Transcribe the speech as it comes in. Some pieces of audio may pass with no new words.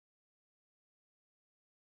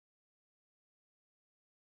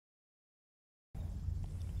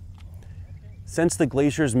Since the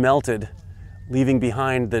glaciers melted, leaving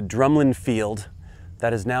behind the drumlin field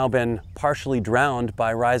that has now been partially drowned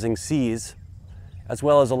by rising seas, as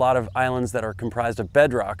well as a lot of islands that are comprised of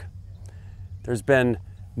bedrock, there's been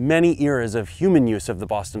many eras of human use of the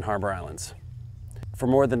Boston Harbor Islands. For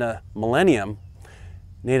more than a millennium,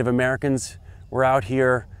 Native Americans were out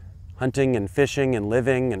here hunting and fishing and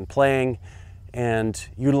living and playing and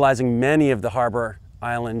utilizing many of the harbor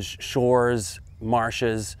islands' shores,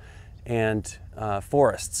 marshes, and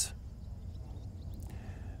forests.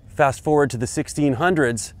 Fast forward to the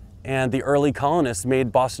 1600s, and the early colonists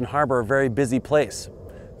made Boston Harbor a very busy place.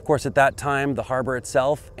 Of course, at that time, the harbor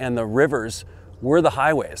itself and the rivers were the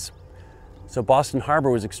highways. So Boston Harbor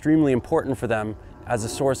was extremely important for them as a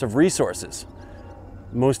source of resources.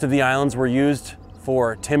 Most of the islands were used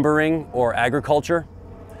for timbering or agriculture.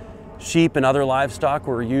 Sheep and other livestock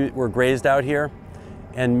were grazed out here,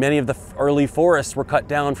 and many of the early forests were cut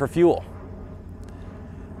down for fuel.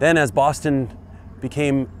 Then as Boston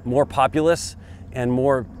became more populous and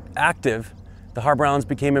more active, the Harbor Islands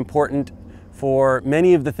became important for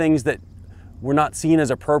many of the things that were not seen as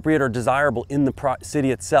appropriate or desirable in the city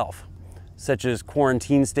itself, such as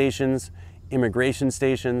quarantine stations, immigration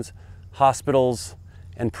stations, hospitals,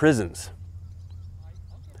 and prisons.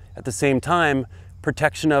 At the same time,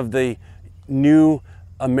 protection of the new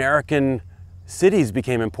American cities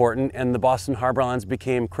became important, and the Boston Harbor Islands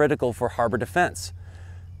became critical for harbor defense.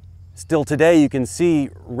 Still today, you can see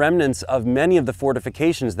remnants of many of the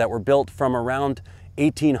fortifications that were built from around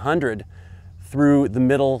 1800 through the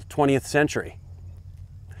middle 20th century.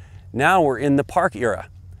 Now we're in the park era,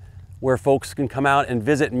 where folks can come out and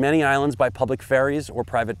visit many islands by public ferries or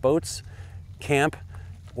private boats, camp,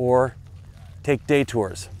 or take day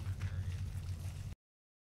tours.